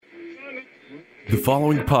The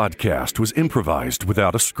following podcast was improvised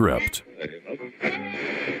without a script.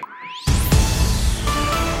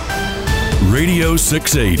 Radio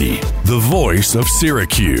 680, the voice of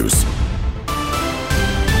Syracuse.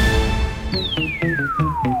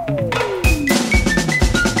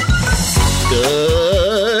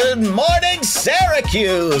 Good morning,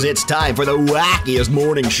 Syracuse! It's time for the wackiest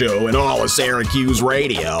morning show in all of Syracuse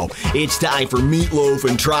radio. It's time for Meatloaf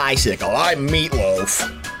and Tricycle. I'm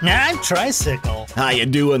Meatloaf. I'm Tricycle. How you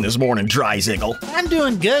doing this morning, Tricycle? I'm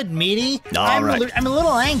doing good, Meaty. All right. I'm a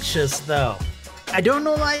little anxious, though. I don't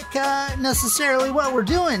know, necessarily what we're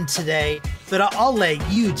doing today, but I'll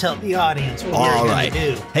let you tell the audience what we're going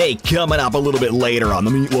to do. Hey, coming up a little bit later on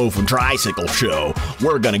the Meatloaf and Tricycle show,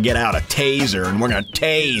 we're going to get out a taser and we're going to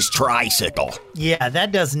tase Tricycle. Yeah,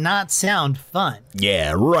 that does not sound fun.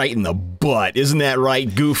 Yeah, right in the butt. Isn't that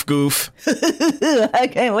right, Goof? I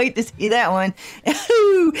can't wait to see that one.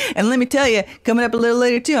 And let me tell you, coming up a little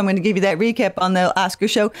later, too, I'm going to give you that recap on the Oscar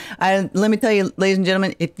show. Let me tell you, ladies and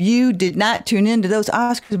gentlemen, if you did not tune into those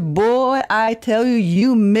Oscars, boy, I tell you,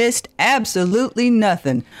 you missed absolutely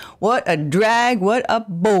nothing. What a drag. What a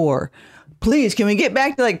bore. Please, can we get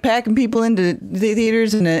back to packing people into the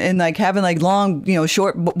theaters and having long,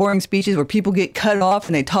 short, boring speeches where people get cut off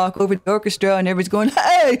and they talk over the orchestra and everybody's going,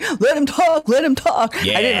 hey, let him talk.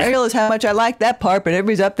 Yeah. I didn't realize how much I liked that part, but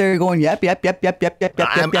everybody's up there going, yep.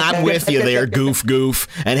 I'm with you there, Goof.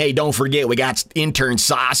 And hey, don't forget, we got Intern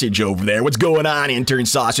Sausage over there. What's going on, Intern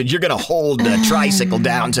Sausage? You're going to hold the Tricycle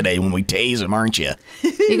down today when we tase him, aren't you?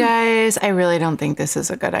 You guys, I really don't think this is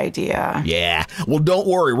a good idea. Yeah. Well, don't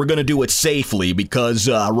worry. We're going to do it safely because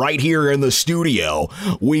right here in the studio,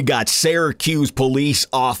 we got Syracuse police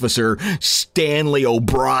officer Stanley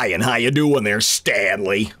O'Brien. How you doing there,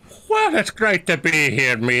 Stanley? Well, it's great to be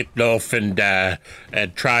here, Meatloaf and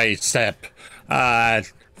Tricep.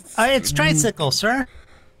 It's Tricycle, sir.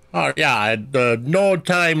 Oh, yeah,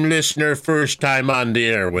 no-time listener, first time on the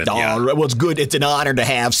air with you. All right, well, it's good. It's an honor to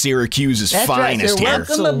have Syracuse's finest here.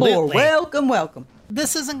 Welcome aboard. Welcome.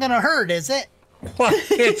 This isn't going to hurt, is it? Well,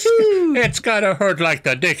 it's gotta hurt like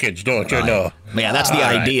the Dickens, don't you know? Yeah, that's the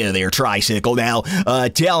idea there, Tricycle. Now,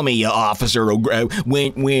 tell me, Officer,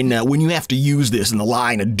 when you have to use this in the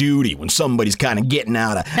line of duty, when somebody's kind of getting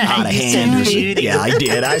out of hand. Duty. Yeah, I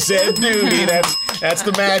did. I said duty. That's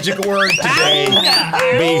the magic word today.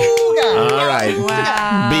 All right.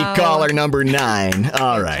 Wow. Be caller number 9.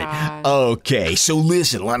 All right. God. Okay. So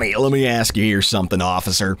listen, let me ask you here something,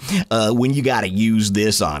 Officer. When you got to use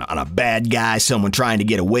this on a bad guy, someone trying to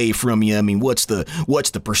get away from you, I mean, what's the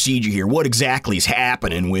procedure here? What exactly is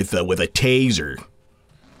happening with a taser?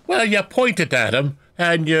 Well, you point it at him,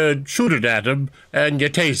 and you shoot it at him, and you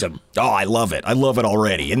tase him. Oh, I love it. I love it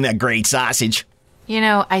already. Isn't that great, Sausage?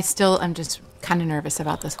 I'm just kind of nervous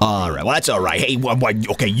about this whole thing. All right. Well, that's all right. Hey,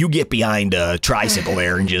 okay, you get behind Tricycle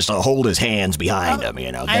there and just hold his hands behind him,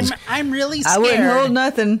 I'm really scared. I wouldn't hold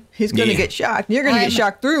nothing. He's going to get shocked. You're going to get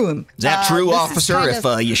shocked through him. Is that true, Officer? If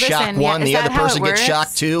you shock one, the other person gets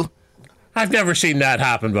shocked too? I've never seen that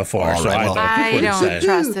happen before, so I don't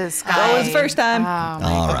trust this guy. Oh, it's the first time.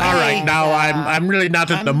 All right. All right, now I'm really not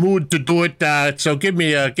in the mood to do it. So give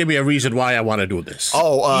me a reason why I want to do this.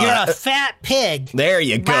 Oh, you're a fat pig. There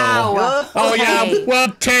you go. Wow. Oh yeah,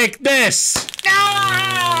 well take this. Oh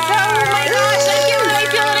my gosh! I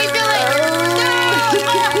feel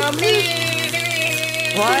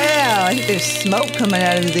it! Wow, I think there's smoke coming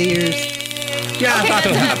out of his ears. Yeah,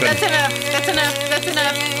 that'll happen. That's enough.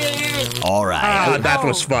 All right. That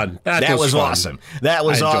was fun. That was fun. awesome. That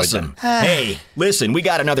was awesome. Hey, listen, we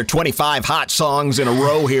got another 25 hot songs in a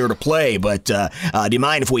row here to play, but do you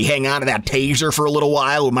mind if we hang on to that taser for a little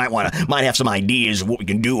while? We might have some ideas of what we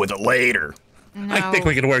can do with it later. No. I think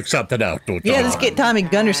we can work something out, don't you? Yeah, let's get Tommy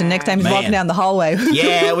Gunderson next time he's walking down the hallway.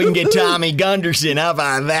 Yeah, we can get Tommy Gunderson. How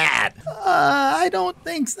about that? I don't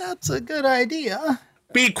think that's a good idea.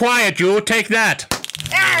 Be quiet, you. Take that.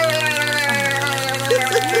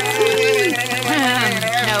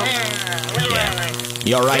 No.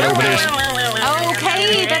 You all right over there?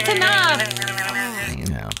 Okay, that's enough.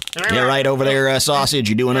 You all right over there, Sausage?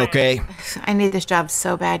 You doing okay? I need this job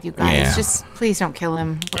so bad, you guys. Yeah. Just please don't kill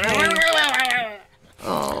him.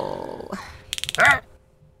 Oh.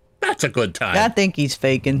 That's a good time. I think he's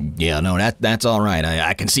faking. Yeah, no, that's all right.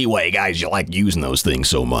 I can see why you guys like using those things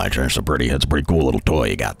so much. That's a pretty cool little toy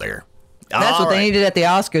you got there. That's what they needed at the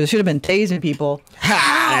Oscars. They should have been tasing people.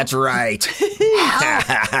 Ha, that's right.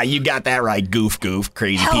 You got that right, goof.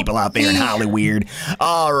 Crazy people out there in Hollywood.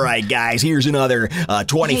 All right, guys, here's another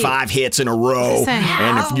 25 hits in a row. Listen,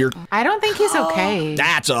 and if you're... I don't think he's okay.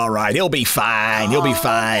 That's all right. He'll be fine. He'll be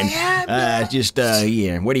fine.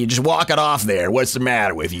 Yeah. What do you just walk it off there? What's the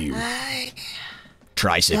matter with you?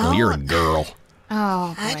 Tricycle, you're a girl.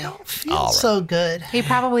 Oh, boy. I don't feel so good. He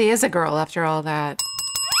probably is a girl after all that.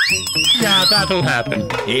 Yeah, that'll happen.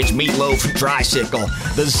 It's Meatloaf and Tricycle,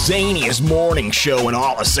 the zaniest morning show in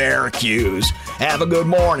all of Syracuse. Have a good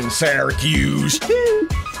morning, Syracuse.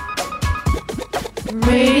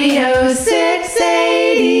 Radio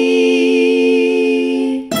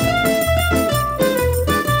 680.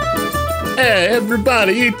 Hey,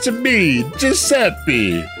 everybody, it's me,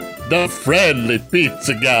 Giuseppe, the friendly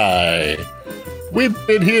pizza guy. We've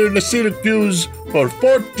been here in the Syracuse for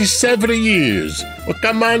 47 years. Well,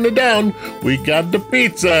 come on down. We got the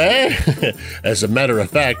pizza, eh? As a matter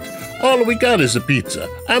of fact, all we got is a pizza.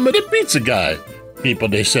 I'm the pizza guy. People,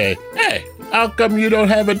 they say, hey, how come you don't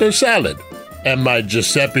have the salad? Am I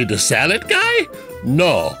Giuseppe the salad guy?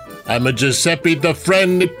 No, I'm a Giuseppe the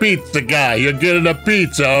friendly pizza guy. You're getting a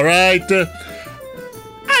pizza, all right?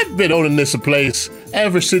 I've been owning this place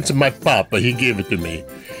ever since my papa, he gave it to me.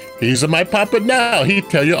 He's my papa now. He'll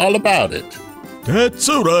tell you all about it. That's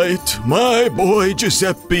all right. My boy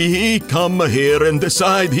Giuseppe, he come here and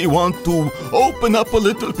decide he want to open up a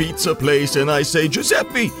little pizza place. And I say,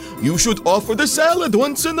 Giuseppe, you should offer the salad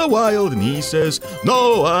once in a while. And he says,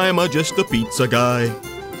 no, I'm just a pizza guy.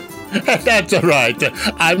 That's all right.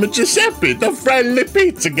 I'm Giuseppe, the friendly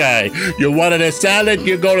pizza guy. You wanted a salad,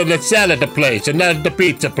 you go to the salad place and not the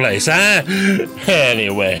pizza place, huh?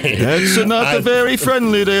 Anyway. That's not very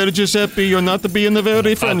friendly there, Giuseppe. You're not being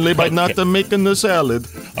very friendly by not making the salad.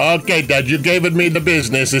 Okay, Dad, you gave me the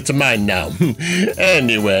business. It's mine now.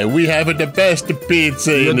 Anyway, we have the best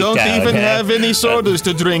pizza in the town. You don't even have any sodas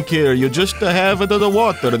to drink here. You just have the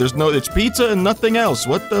water. It's pizza and nothing else.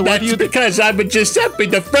 What do you... because I'm a Giuseppe,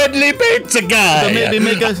 the friendly pizza guy. So maybe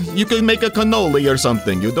you can make a cannoli or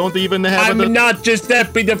something. You don't even have... I'm not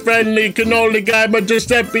Giuseppe the friendly cannoli guy, but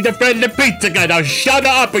Giuseppe the friendly pizza guy. Now shut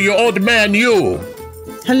up, you old man, you.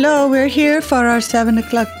 Hello, we're here for our 7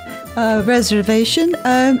 o'clock reservation.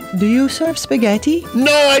 Do you serve spaghetti?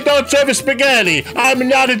 No, I don't serve spaghetti. I'm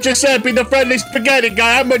not a Giuseppe the friendly spaghetti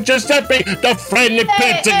guy. I'm a Giuseppe the friendly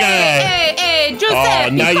pizza guy. Hey, Giuseppe. Oh,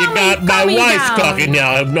 now you got my wife talking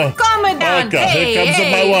now. No. Calm it down. Okay, here comes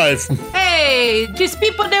my wife. Hey, just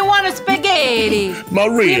people that want a spaghetti.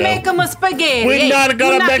 Maria. We make them a spaghetti. We're not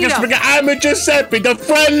gonna make a spaghetti. I'm a Giuseppe, the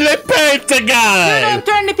friendly pizza guy. You don't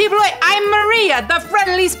turn the people away. I'm Maria, the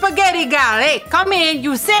friendly spaghetti guy. Hey, come in.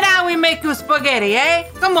 You sit down. We make you spaghetti, eh?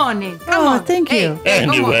 Come on in. Come on. Thank you. Hey,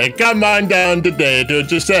 anyway, come on down today to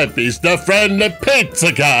Giuseppe's, the friendly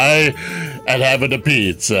pizza guy, and have the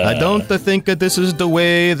pizza. I don't think this is the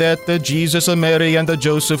way that Jesus, Mary, and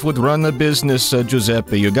Joseph would run a business,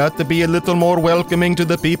 Giuseppe. You got to be a little more welcoming to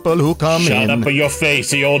the people who come in. Shut up your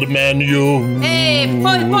face, you old man, you. Hey,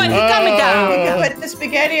 boy, you coming down. You can put the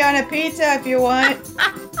spaghetti on a pizza if you want.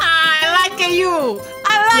 I like you.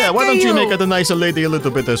 Yeah, why don't you make a nice lady a little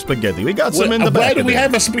bit of spaghetti? We got some in the back. Why do we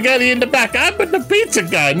have a spaghetti in the back? I'm the pizza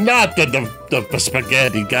guy, not the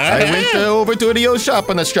spaghetti guy. I went over to the old shop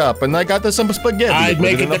and I got some spaghetti. I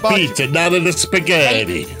make it the pizza, not the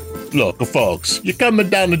spaghetti. Look, folks, you're coming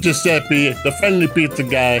down to Giuseppe, the friendly pizza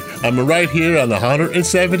guy. I'm right here on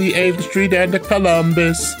 178th Street and the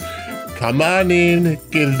Columbus. Come on in,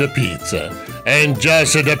 get the pizza. And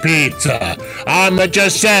just the pizza. I'm a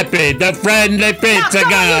Giuseppe, the friendly pizza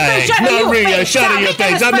guy. Maria, shut your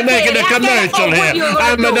face. I'm making a commercial here.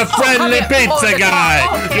 I'm the friendly pizza guy.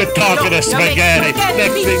 You're talking to spaghetti.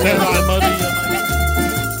 Next thing you know,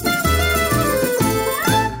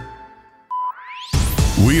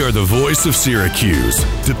 We are the voice of Syracuse.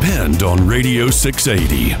 Depend on Radio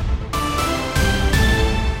 680.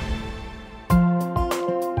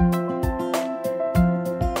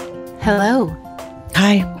 Hello.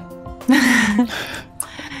 Hi.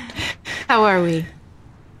 How are we?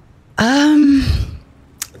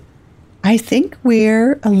 I think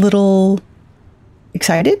we're a little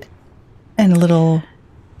excited and a little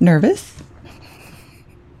nervous.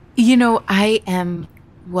 You know, I am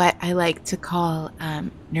what I like to call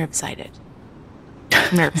nerve-sided.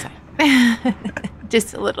 Nerve-sided.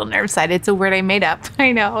 Just a little nerve-sided. It's a word I made up.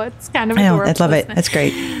 I know. It's kind of adorable. I love it. That's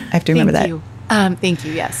great. I have to remember that. Thank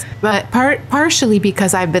you, yes. But partially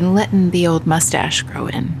because I've been letting the old mustache grow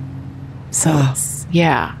in. So,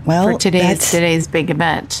 well, for today's big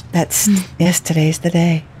event. Yes, today's the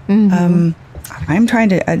day. Mm-hmm. I'm trying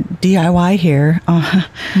to DIY here,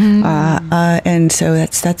 and so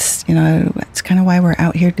that's you know that's kind of why we're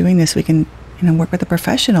out here doing this. We can work with a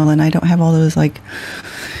professional, and I don't have all those like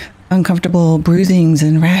uncomfortable bruisings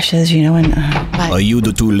and rashes, and. Are you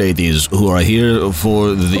the two ladies who are here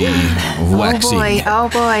for the waxing? Oh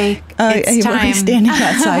boy! We're time. standing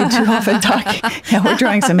outside too often talking. Yeah, we're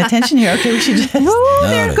drawing some attention here. Okay, we should just. Oh,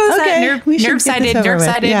 there goes that we should get this over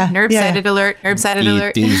with. nerve-sided alert, nerve-sided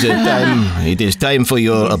alert. It is time for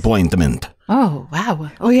your appointment. Oh, wow.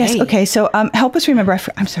 Okay. Oh, yes. Okay, so help us remember.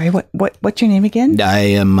 I'm sorry, what's your name again? I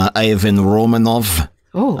am Ivan Romanov.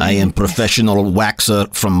 Oh, I am professional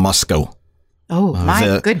waxer from Moscow. Oh,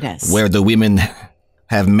 my goodness. Where the women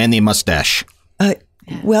have many mustache.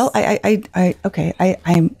 Well,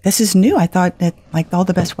 I'm. This is new. I thought that like all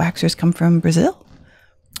the best waxers come from Brazil.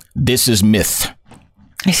 This is myth.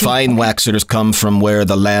 I see. Fine waxers come from where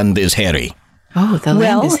the land is hairy. Oh, the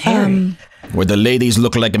land is hairy. Where the ladies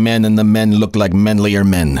look like men and the men look like manlier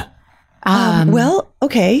men. Well,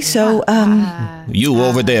 okay, so You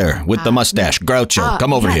over there with the mustache, Groucho,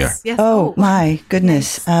 come over here. Yes. oh my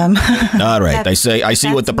goodness. All right, I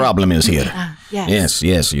see what the problem is here. Yes.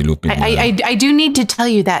 Yes, you look. I do need to tell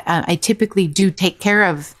you that I typically do take care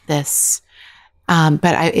of this,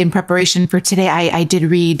 but in preparation for today, I did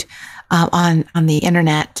read on the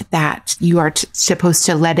internet that you are supposed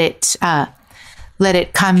to let it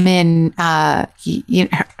come in,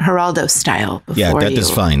 Geraldo style. Before Yeah, that is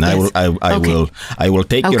fine. Yes. I will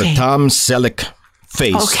take your Tom Selleck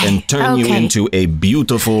face and turn you into a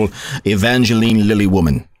beautiful Evangeline Lilly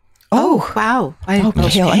woman. Oh, wow.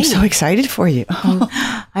 Gail, I'm so excited for you.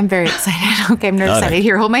 I'm very excited. Okay, I'm very excited.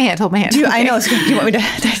 Here, hold my hand. I know. Do you want me to?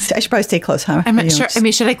 I should probably stay close, huh? I'm not sure. I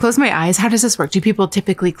mean, should I close my eyes? How does this work? Do people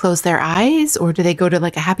typically close their eyes, or do they go to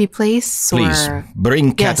like a happy place? Please or?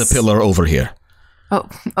 bring Caterpillar over here.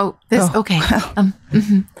 Okay.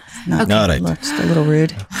 Not All right. Just a little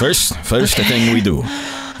rude. First thing we do.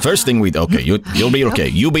 Okay, you'll be okay.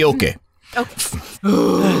 You'll be okay. Oh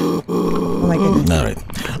my goodness. All right.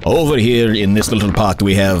 Over here in this little pot,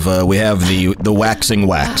 we have the waxing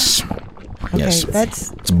wax. Okay, Yes,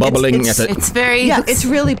 that's it's bubbling. It's very. yeah. It's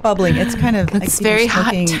really bubbling. It's kind of. It's very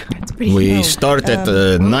hot. It's pretty. We start at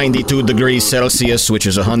 92 degrees Celsius, which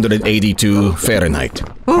is 182 Fahrenheit.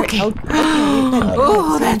 Okay.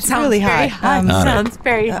 Oh, that sounds really very hot. hot. Sounds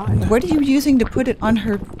very hot. What are you using to put it on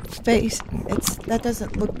her face? That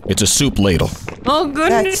doesn't look. It's a soup ladle. Oh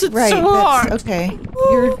goodness, That's it's right. so hot. That's okay.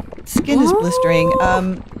 Your skin is blistering.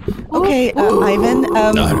 Okay, Ivan.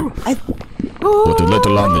 Put a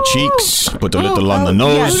little on the cheeks. Put a little on the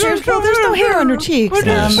nose. There's no hair on her cheeks.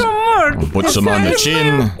 Yes. Put some on the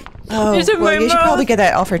chin. Oh, There's in well, my you should mouth. probably get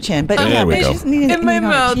that off her chin. But There we go. In my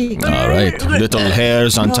mouth. All right. Little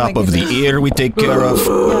hairs on top of the ear we take care of.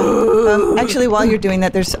 Actually, while you're doing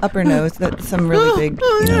that, there's upper nose. That's some really big.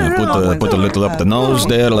 Yeah, put a little up the nose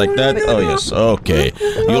there like that. Oh, yes. Okay.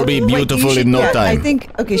 You'll be beautiful in no I time. think,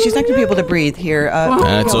 okay, she's not going to be able to breathe here.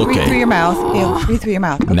 That's Breathe okay. through your mouth. Gail, breathe through your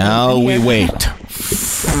mouth. Okay, Now we wait.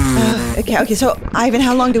 Okay, so, Ivan,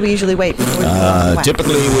 how long do we usually wait? Before we wax?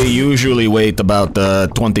 Typically, we usually wait about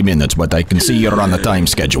 20 minutes, but I can see you're on the time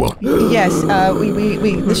schedule. Yes,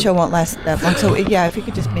 the show won't last that long. So, yeah, if you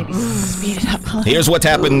could just maybe speed it up. Here's what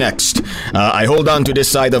happened next. I hold on to this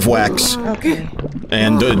side of wax, Okay.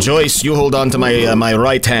 and Joyce, you hold on to my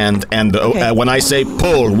right hand, and when I say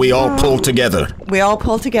pull, we all pull together. We all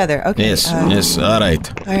pull together. Okay. Yes, yes, all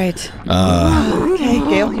right. All right. Okay,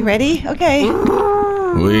 Gail, you ready? Okay.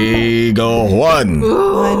 We go 1.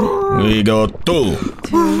 We go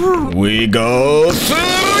 2. We go 3.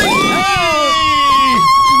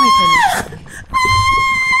 Oh my goodness.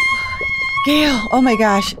 Gail, oh my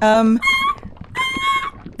gosh.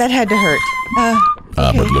 That had to hurt.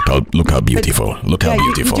 But look how beautiful. Look how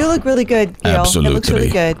beautiful. You do look really good, Gail. Absolutely. It looks really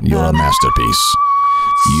good. You're a masterpiece.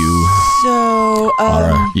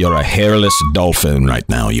 You're a hairless dolphin right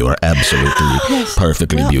now. You are absolutely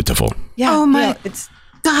perfectly beautiful. Yeah. Oh my. Gail, it's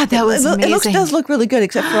God, that was amazing. It does look really good,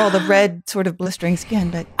 except for all the red, sort of blistering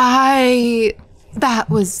skin. But that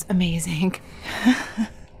was amazing.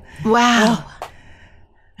 Wow.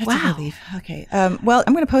 that's a relief. Okay. Well,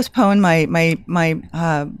 I'm going to postpone my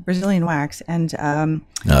Brazilian wax, and all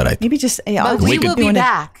right. maybe just But we will be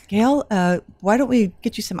back. Gail, why don't we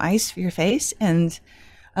get you some ice for your face? And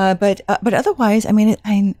but otherwise, I mean,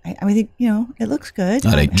 I think it looks good.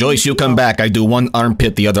 All right, Joyce, you come back. I do one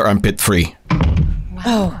armpit, the other armpit free.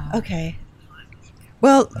 Oh, okay.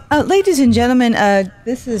 Well, ladies and gentlemen,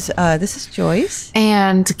 this is Joyce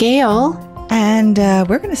And Gail. and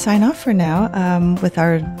we're going to sign off for now with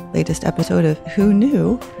our latest episode of Who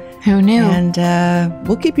Knew. Who knew? And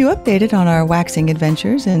we'll keep you updated on our waxing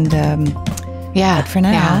adventures. And Yeah. but for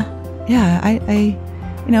now,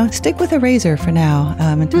 I stick with a razor for now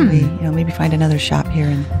until we, maybe find another shop here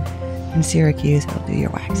in Syracuse that'll do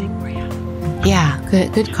your waxing for you. Yeah.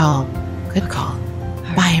 Good call. Good call.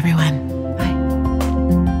 Bye, everyone.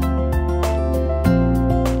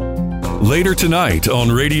 Later tonight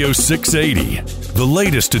on Radio 680, the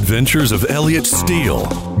latest adventures of Elliot Steele,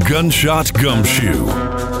 Gunshot Gumshoe.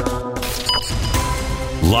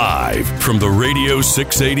 Live from the Radio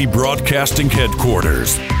 680 Broadcasting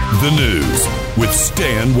Headquarters, the news with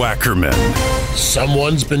Stan Wackerman.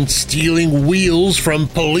 Someone's been stealing wheels from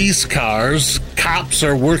police cars. Cops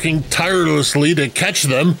are working tirelessly to catch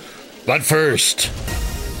them. But first,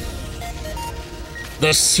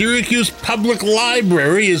 the Syracuse Public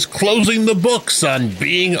Library is closing the books on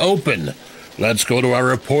being open. Let's go to our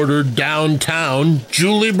reporter downtown,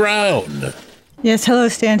 Julie Brown. Yes, hello,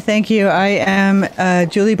 Stan. Thank you. I am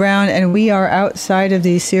Julie Brown, and we are outside of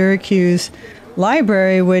the Syracuse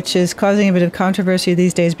Library, which is causing a bit of controversy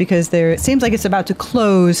these days because it seems like it's about to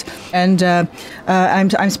close. And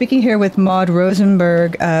I'm speaking here with Maud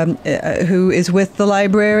Rosenberg, who is with the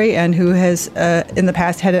library and who has in the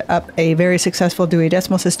past headed up a very successful Dewey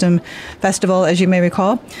Decimal System festival, as you may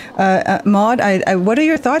recall. Maud, what are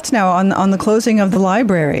your thoughts now on the closing of the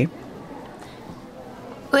library?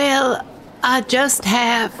 Well, I just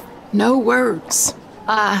have no words.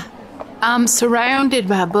 I'm surrounded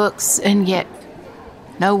by books, and yet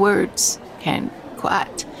no words can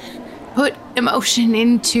quite put emotion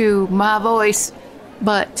into my voice.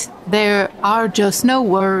 But there are just no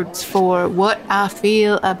words for what I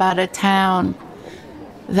feel about a town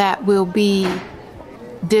that will be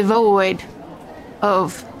devoid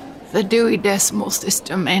of the Dewey Decimal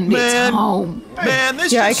System and its home. Man,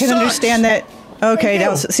 this I can understand that. Okay,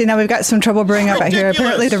 now we've got some trouble bringing up out here.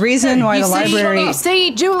 Apparently, the reason why the library... You see,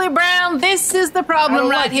 Julie Brown, this is the problem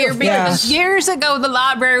right here. Because years ago, the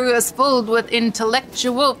library was filled with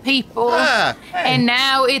intellectual people. And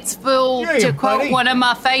now it's full, to quote one of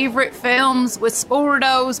my favorite films, with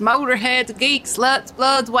sportos, motorheads, geeks, sluts,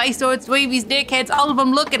 bloods, wasteoids, dweebies, dickheads, all of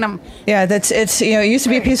them look at them. Yeah, it used to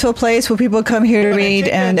be a peaceful place where people come here to read,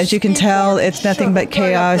 and as you can tell, it's nothing but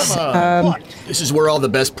chaos. This is where all the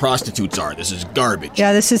best prostitutes are. This is garbage.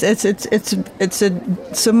 Yeah, it's a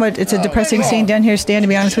depressing scene down here, Stan, to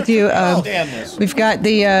be honest with you. We've got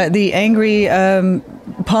the angry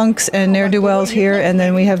punks and ne'er-do-wells here, and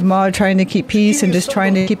then we have Maud trying to keep peace and just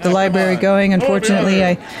trying to keep the library going.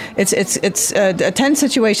 Unfortunately, it's a tense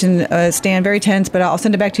situation, Stan, very tense, but I'll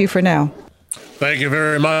send it back to you for now. Thank you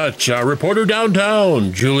very much. Our reporter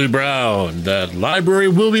downtown, Julie Brown. That library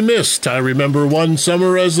will be missed. I remember one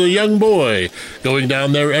summer as a young boy going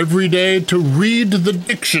down there every day to read the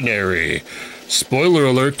dictionary. Spoiler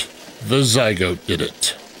alert, the Zygote did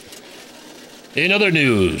it. In other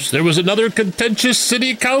news, there was another contentious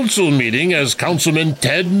city council meeting as Councilman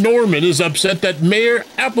Ted Norman is upset that Mayor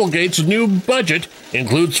Applegate's new budget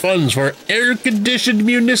includes funds for air-conditioned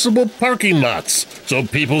municipal parking lots so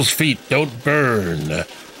people's feet don't burn.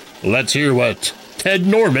 Let's hear what Ted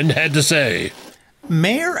Norman had to say.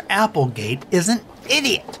 Mayor Applegate is an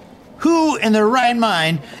idiot. Who in their right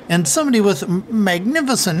mind and somebody with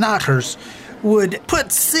magnificent knockers would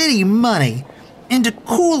put city money into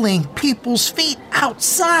cooling people's feet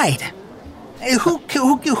outside? Who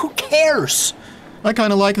cares? I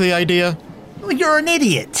kind of like the idea. You're an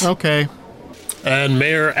idiot. Okay. And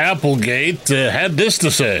Mayor Applegate had this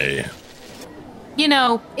to say. You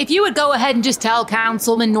know, if you would go ahead and just tell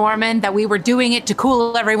Councilman Norman that we were doing it to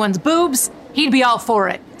cool everyone's boobs, he'd be all for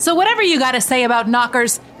it. So whatever you gotta say about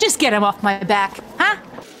knockers, just get him off my back, huh?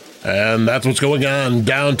 And that's what's going on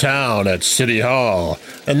downtown at City Hall.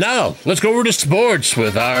 And now, let's go over to sports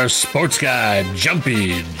with our sports guy,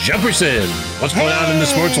 Jumpy Jumperson. What's going on in the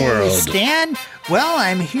sports world? Stan, well,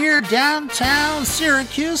 I'm here downtown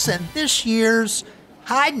Syracuse and this year's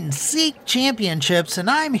hide-and-seek championships, and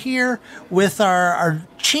I'm here with our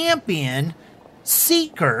champion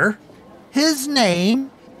seeker. His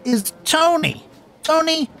name is Tony.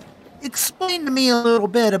 Tony, explain to me a little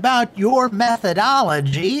bit about your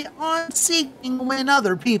methodology on seeking when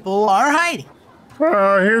other people are hiding.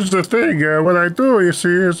 Here's the thing. What I do, you see,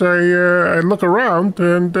 is I look around,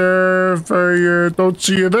 and if I don't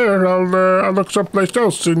see you there, I'll look someplace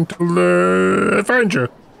else until I find you.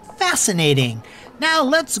 Fascinating. Now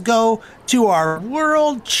let's go to our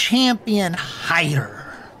world champion hider.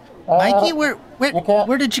 Mikey, where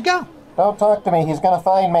did you go? Don't talk to me. He's gonna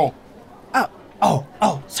find me.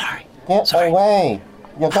 Oh, sorry. Get away.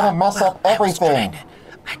 You're gonna mess up everything.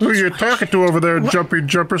 Who are you talking to over there, Jumpy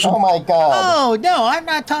Jumperson? Oh my God. Oh, no, I'm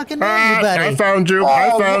not talking to anybody. I found you.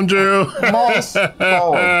 I found you. Nice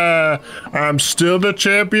going. I'm still the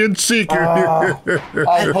champion seeker. I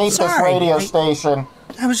hate this Sorry, radio station.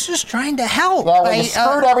 I was just trying to help. Yeah, well, you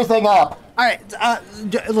screwed everything up. All right,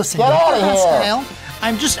 listen. Get don't outta get here. hostile.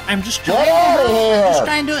 I'm just trying Get outta here. I'm just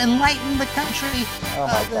trying to enlighten the country. Oh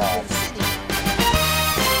my God. The city.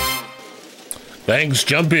 Thanks,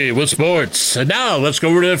 Jumpy, with sports. And now let's go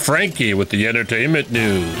over to Frankie with the entertainment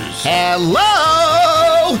news.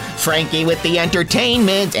 Hello! Frankie with the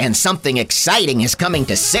entertainment, and something exciting is coming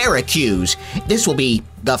to Syracuse. This will be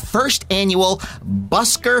the first annual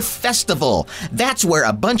Busker Festival. That's where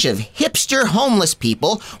a bunch of hipster homeless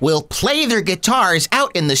people will play their guitars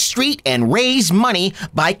out in the street and raise money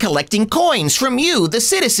by collecting coins from you, the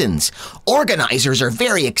citizens. Organizers are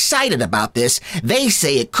very excited about this. They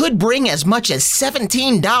say it could bring as much as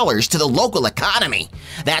 $17 to the local economy.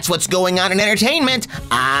 That's what's going on in entertainment.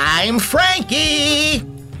 I'm Frankie.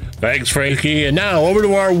 Thanks, Frankie. And now over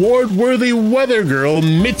to our award-worthy weather girl,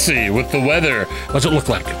 Mitzi, with the weather. What's it look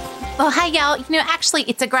like? Well, hey, y'all. Actually,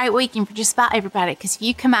 it's a great weekend for just about everybody because if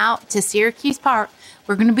you come out to Syracuse Park,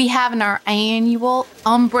 we're going to be having our annual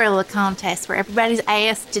umbrella contest where everybody's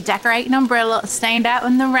asked to decorate an umbrella, stand out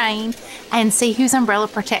in the rain, and see whose umbrella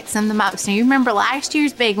protects them the most. Now, you remember last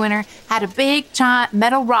year's big winner had a big, giant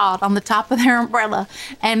metal rod on the top of their umbrella,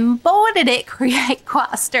 and boy, did it create quite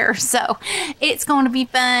a stir. So it's going to be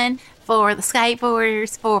fun for the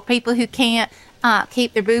skateboarders, for people who can't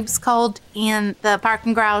keep their boobs cold in the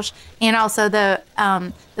parking garage, and also the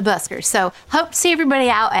buskers. So hope to see everybody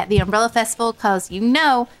out at the Umbrella Festival because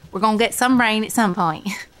we're going to get some rain at some point.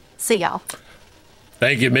 See y'all.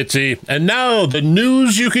 Thank you, Mitzi. And now the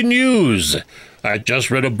news you can use. I just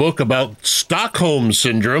read a book about Stockholm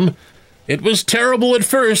Syndrome. It was terrible at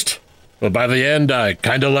first, but by the end I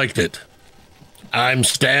kind of liked it. I'm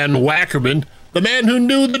Stan Wackerman, the man who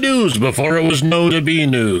knew the news before it was known to be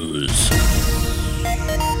news.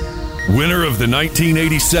 Winner of the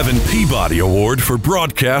 1987 Peabody Award for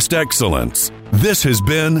Broadcast Excellence. This has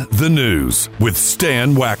been The News with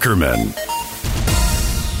Stan Wackerman.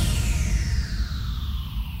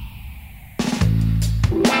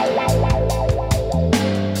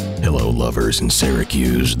 Hello, lovers in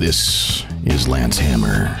Syracuse. This is Lance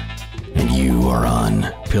Hammer, and you are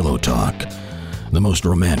on Pillow Talk, the most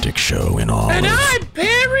romantic show in all And of... I'm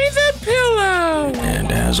Perry the Pillow.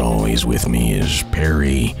 And as always, with me is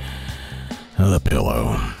Perry the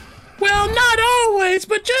Pillow. Well, not always,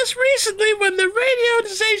 but just recently when the radio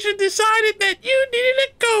station decided that you needed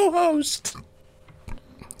a co-host.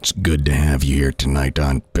 It's good to have you here tonight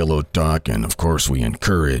on Pillow Talk, and of course we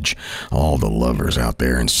encourage all the lovers out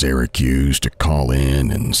there in Syracuse to call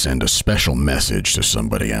in and send a special message to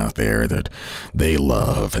somebody out there that they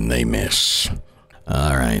love and they miss.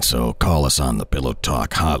 All right, so call us on the Pillow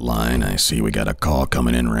Talk hotline. I see we got a call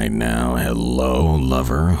coming in right now. Hello,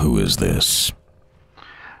 lover. Who is this?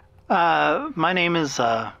 My name is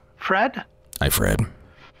Fred. Hi, Fred.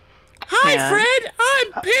 Hi, Yeah. Fred.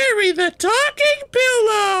 I'm Perry the Talking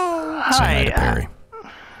Pillow. Say hi to Perry.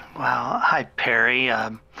 Well, hi, Perry.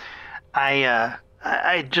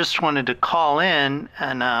 I just wanted to call in,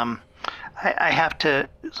 and I have to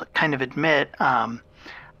kind of admit,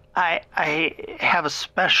 I have a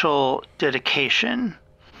special dedication.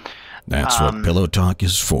 That's what Pillow Talk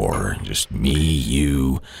is for. Just me,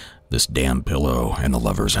 you, this damn pillow, and the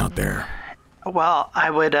lovers out there. Well, I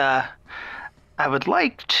would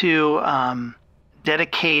like to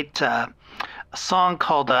dedicate a song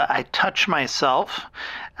called "I Touch Myself,"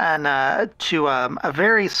 and to a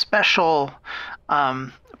very special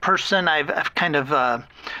person I've kind of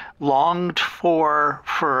longed for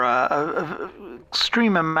a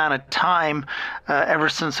extreme amount of time, ever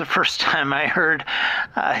since the first time I heard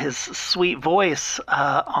his sweet voice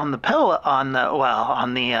on the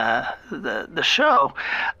show,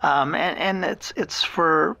 and it's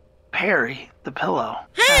for Perry the Pillow.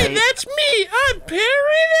 Hey, that's me. I'm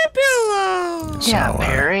Perry the Pillow. Yeah,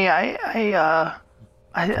 Perry, I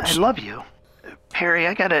love you. Perry,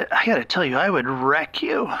 I gotta tell you, I would wreck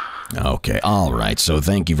you. Okay, all right. So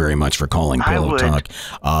thank you very much for calling Pillow Talk.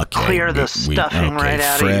 Okay, clear the stuffing right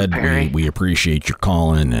out Fred, of you, Perry. we appreciate your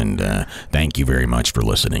calling, and thank you very much for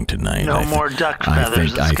listening tonight. No more duck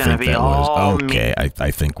feathers. It's gonna be all okay.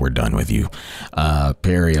 I think we're done with you,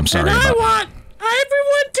 Perry. I'm sorry And I about. want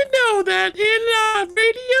everyone to know that in a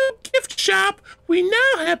radio gift shop, we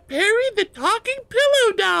now have Perry the Talking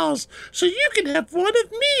Pillow Dolls, so you can have one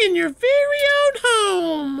of me in your very own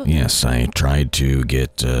home. Yes, I tried to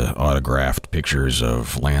get autographed pictures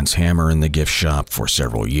of Lance Hammer in the gift shop for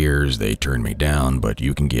several years. They turned me down, but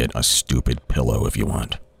you can get a stupid pillow if you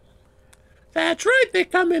want. That's right, they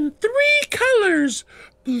come in 3 colors,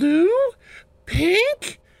 blue,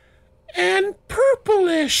 pink, and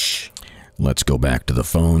purplish. Let's go back to the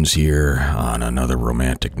phones here on another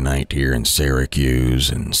romantic night here in Syracuse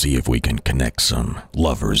and see if we can connect some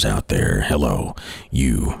lovers out there. Hello,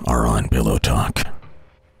 you are on Pillow Talk.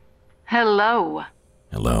 Hello.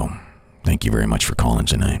 Hello. Thank you very much for calling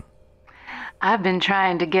tonight. I've been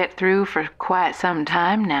trying to get through for quite some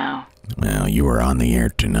time now. Well, you are on the air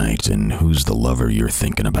tonight, and who's the lover you're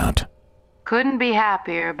thinking about? Couldn't be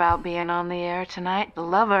happier about being on the air tonight. The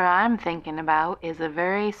lover I'm thinking about is a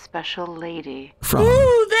very special lady.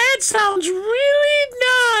 Ooh, that sounds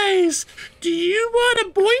really nice. Do you want to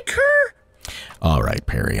boink her? All right,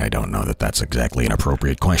 Perry, I don't know that that's exactly an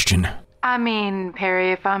appropriate question. I mean,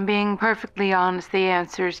 Perry, if I'm being perfectly honest, the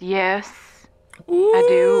answer's yes. Ooh, I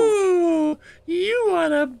do. You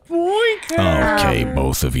want to boink her? Okay,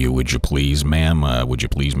 both of you, would you please, ma'am, would you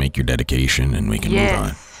please make your dedication and we can move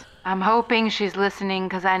on? I'm hoping she's listening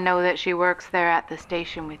because I know that she works there at the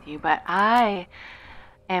station with you, but I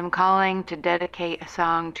am calling to dedicate a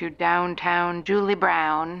song to downtown Julie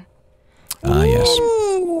Brown. Ah, yes.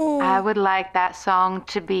 I would like that song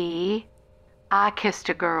to be I Kissed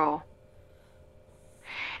a Girl.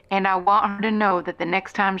 And I want her to know that the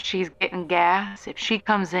next time she's getting gas, if she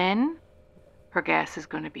comes in, her gas is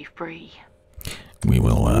going to be free. We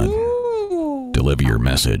will deliver your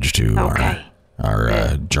message to our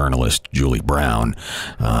journalist, Julie Brown.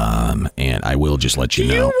 And I will just let you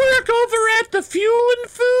know. Do you work over at the Fuel and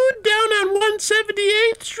Food down on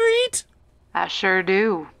 178th Street? I sure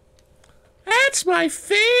do. That's my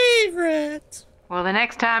favorite. Well, the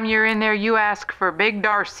next time you're in there, you ask for Big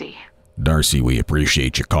Darcy. Darcy, we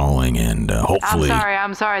appreciate you calling, and hopefully...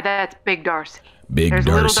 I'm sorry, that's Big Darcy. There's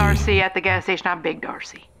Little Darcy at the gas station, I'm Big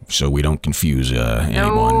Darcy. So we don't confuse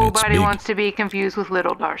anyone. Nobody wants to be confused with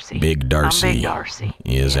Little Darcy. Big Darcy, I'm Big Darcy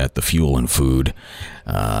is at the Fuel and Food,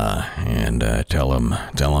 and tell him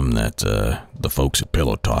that the folks at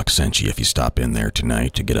Pillow Talk sent you if you stop in there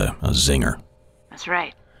tonight to get a zinger. That's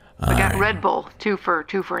right. We got Red Bull, two for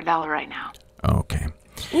 $1 right now. Okay.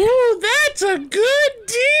 Ooh, that's a good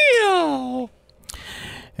deal.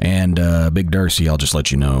 And Big Darcy, I'll just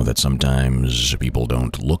let you know that sometimes people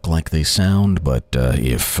don't look like they sound, but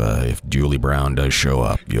if Julie Brown does show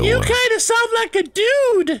up, you kind of sound like a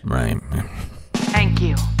dude. Right. Thank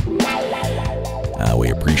you.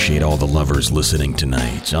 We appreciate all the lovers listening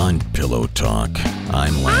tonight on Pillow Talk.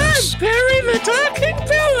 I'm Lance. I'm Perry the Talking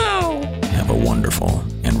Pillow. Have a wonderful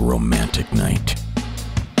and romantic night.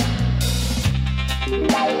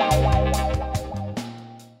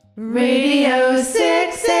 Radio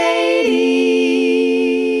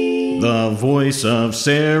 680. The voice of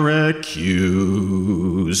Syracuse.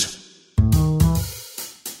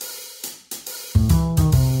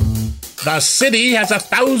 The city has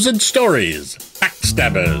 1,000 stories.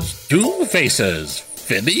 Backstabbers, two-facers,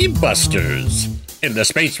 filibusters. In the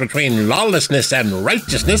space between lawlessness and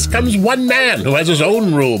righteousness comes one man who has his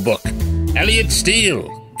own rule book. Elliot Steele,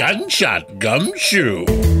 gunshot gumshoe.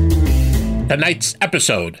 Tonight's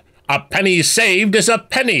episode, a penny saved is a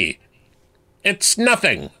penny. It's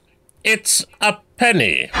nothing. It's a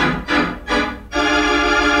penny.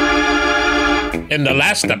 In the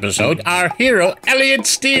last episode, our hero, Elliot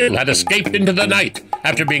Steele, had escaped into the night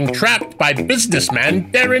after being trapped by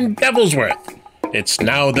businessman Darren Devilsworth. It's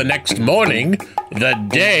now the next morning, the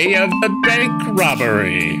day of the bank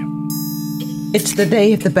robbery. It's the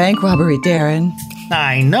day of the bank robbery, Darren.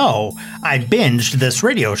 I know. I binged this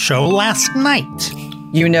radio show last night.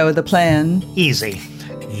 You know the plan? Easy.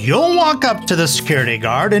 You'll walk up to the security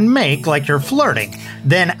guard and make like you're flirting.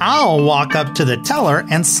 Then I'll walk up to the teller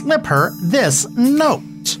and slip her this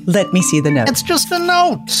note. Let me see the note. It's just a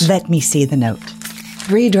note. Let me see the note.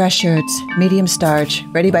 3 dress shirts, medium starch,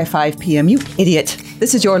 ready by 5 p.m. You idiot.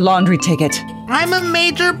 This is your laundry ticket. I'm a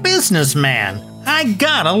major businessman. I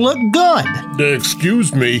gotta look good.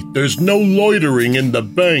 Excuse me, there's no loitering in the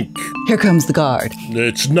bank. Here comes the guard.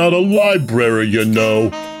 It's not a library, you know.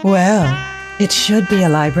 Well, it should be a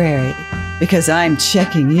library, because I'm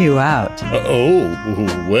checking you out.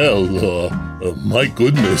 My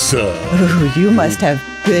goodness. Ooh, you must have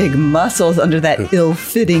big muscles under that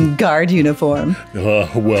ill-fitting guard uniform.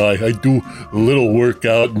 Well, I do a little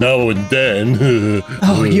workout now and then.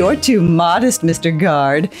 Oh, you're too modest, Mr.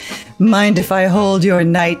 Guard. Mind if I hold your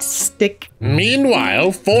nightstick?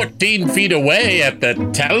 Meanwhile, 14 feet away at the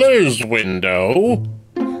teller's window.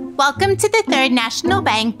 Welcome to the Third National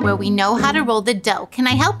Bank, where we know how to roll the dough. Can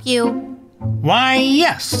I help you? Why,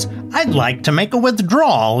 yes. I'd like to make a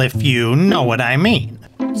withdrawal, if you know what I mean.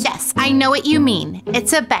 Yes, I know what you mean.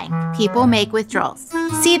 It's a bank. People make withdrawals.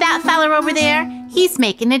 See that fella over there? He's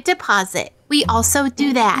making a deposit. We also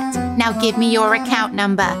do that. Now give me your account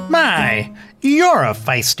number. My, you're a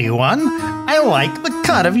feisty one. I like the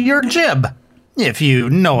cut of your jib, if you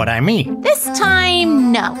know what I mean. This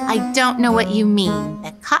time, no. I don't know what you mean.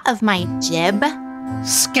 The cut of my jib?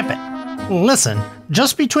 Skip it. Listen,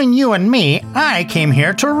 just between you and me, I came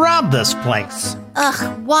here to rob this place.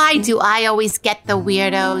 Ugh, why do I always get the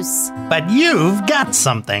weirdos? But you've got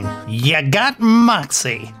something. You got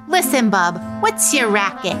moxie. Listen, bub, what's your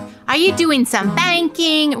racket? Are you doing some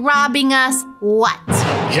banking, robbing us? What?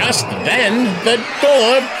 Just then, the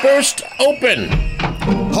door burst open.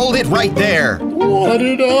 Hold it right there. What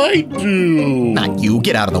did I do? Not you.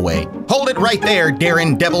 Get out of the way. Hold it right there,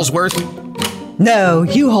 Darren Devilsworth. No,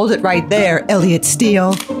 you hold it right there, Elliot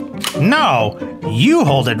Steele. No, you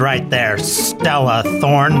hold it right there, Stella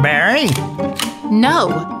Thornberry.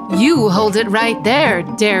 No, you hold it right there,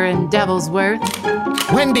 Darren Devilsworth.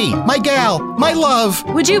 Wendy, my gal, my love.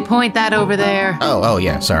 Would you point that over there? Oh,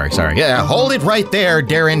 yeah, sorry. Yeah, hold it right there,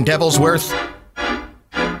 Darren Devilsworth.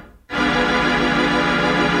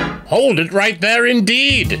 Hold it right there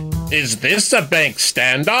indeed. Is this a bank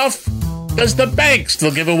standoff? Does the bank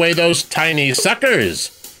still give away those tiny suckers?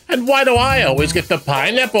 And why do I always get the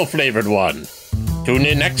pineapple-flavored one? Tune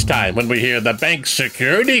in next time when we hear the bank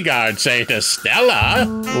security guard say to Stella,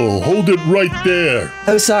 "Oh, hold it right there."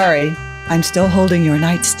 Oh, sorry. I'm still holding your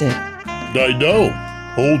nightstick. I know.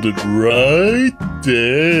 Hold it right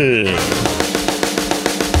there.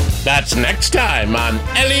 That's next time on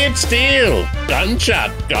Elliot Steele,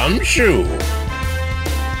 Gunshot Gumshoe.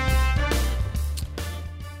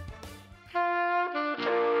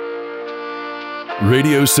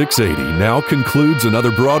 Radio 680 now concludes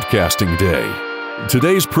another broadcasting day.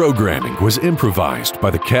 Today's programming was improvised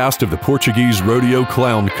by the cast of the Portuguese Rodeo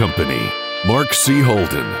Clown Company: Mark C.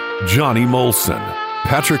 Holden, Johnny Molson,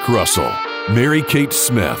 Patrick Russell, Mary Kate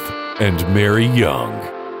Smith, and Mary Young.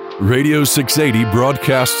 Radio 680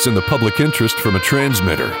 broadcasts in the public interest from a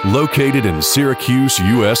transmitter located in Syracuse,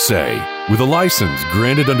 USA, with a license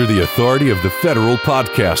granted under the authority of the Federal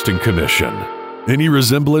Podcasting Commission. Any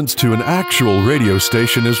resemblance to an actual radio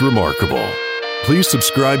station is remarkable. Please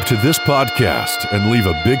subscribe to this podcast and leave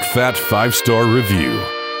a big fat 5-star review.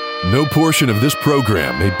 No portion of this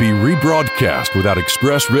program may be rebroadcast without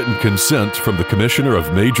express written consent from the Commissioner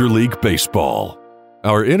of Major League Baseball.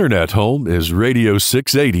 Our internet home is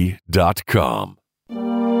radio680.com.